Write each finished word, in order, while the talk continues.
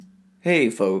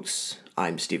Hey folks,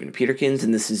 I'm Stephen Peterkins,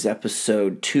 and this is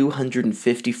episode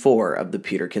 254 of the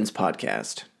Peterkins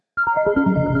Podcast.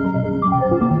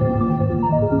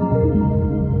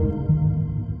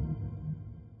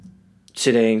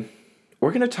 Today,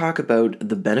 we're going to talk about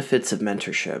the benefits of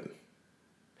mentorship.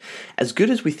 As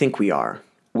good as we think we are,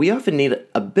 we often need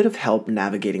a bit of help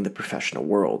navigating the professional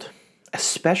world.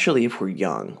 Especially if we're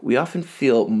young, we often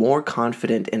feel more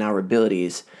confident in our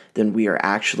abilities than we are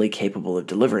actually capable of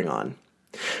delivering on.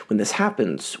 When this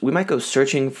happens, we might go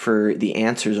searching for the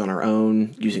answers on our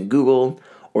own, using Google,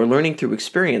 or learning through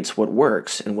experience what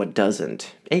works and what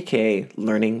doesn't, aka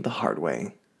learning the hard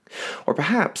way. Or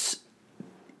perhaps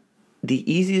the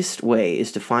easiest way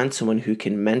is to find someone who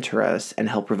can mentor us and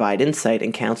help provide insight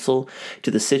and counsel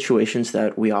to the situations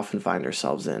that we often find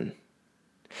ourselves in.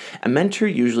 A mentor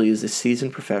usually is a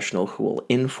seasoned professional who will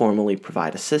informally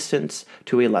provide assistance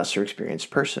to a lesser experienced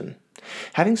person.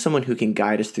 Having someone who can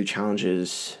guide us through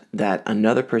challenges that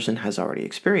another person has already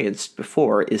experienced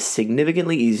before is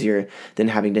significantly easier than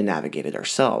having to navigate it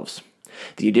ourselves.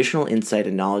 The additional insight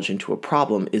and knowledge into a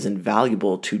problem is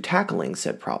invaluable to tackling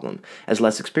said problem, as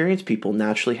less experienced people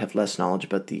naturally have less knowledge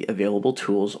about the available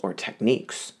tools or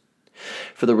techniques.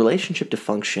 For the relationship to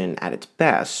function at its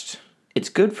best, it's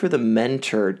good for the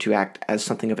mentor to act as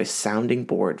something of a sounding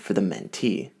board for the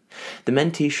mentee. The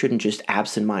mentee shouldn't just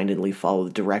absent-mindedly follow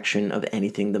the direction of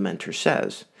anything the mentor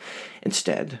says.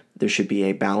 Instead, there should be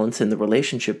a balance in the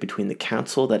relationship between the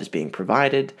counsel that is being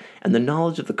provided and the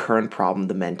knowledge of the current problem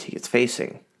the mentee is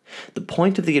facing. The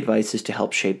point of the advice is to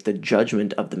help shape the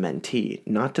judgment of the mentee,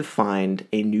 not to find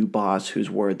a new boss whose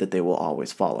word that they will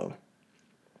always follow.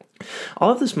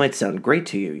 All of this might sound great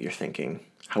to you, you're thinking.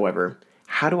 However,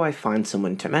 how do I find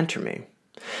someone to mentor me?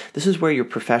 This is where your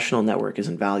professional network is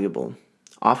invaluable.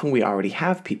 Often we already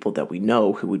have people that we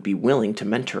know who would be willing to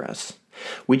mentor us.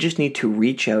 We just need to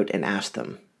reach out and ask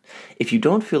them. If you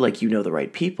don't feel like you know the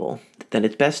right people, then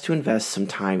it's best to invest some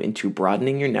time into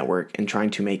broadening your network and trying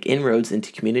to make inroads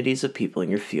into communities of people in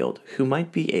your field who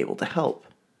might be able to help.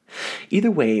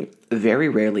 Either way, very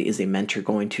rarely is a mentor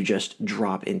going to just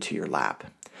drop into your lap.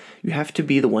 You have to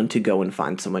be the one to go and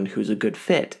find someone who's a good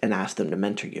fit and ask them to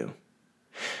mentor you.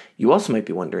 You also might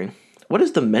be wondering, what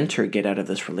does the mentor get out of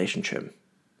this relationship?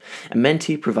 A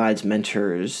mentee provides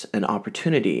mentors an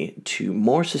opportunity to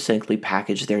more succinctly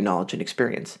package their knowledge and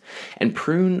experience and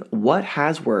prune what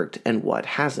has worked and what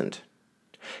hasn't.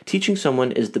 Teaching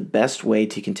someone is the best way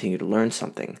to continue to learn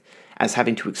something, as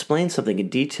having to explain something in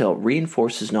detail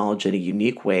reinforces knowledge in a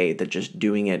unique way that just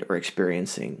doing it or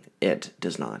experiencing it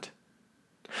does not.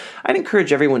 I'd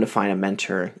encourage everyone to find a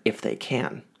mentor if they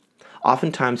can.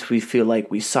 Oftentimes we feel like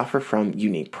we suffer from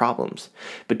unique problems,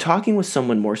 but talking with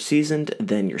someone more seasoned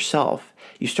than yourself,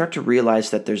 you start to realize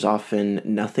that there's often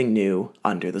nothing new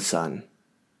under the sun.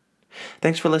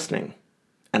 Thanks for listening,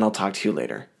 and I'll talk to you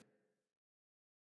later.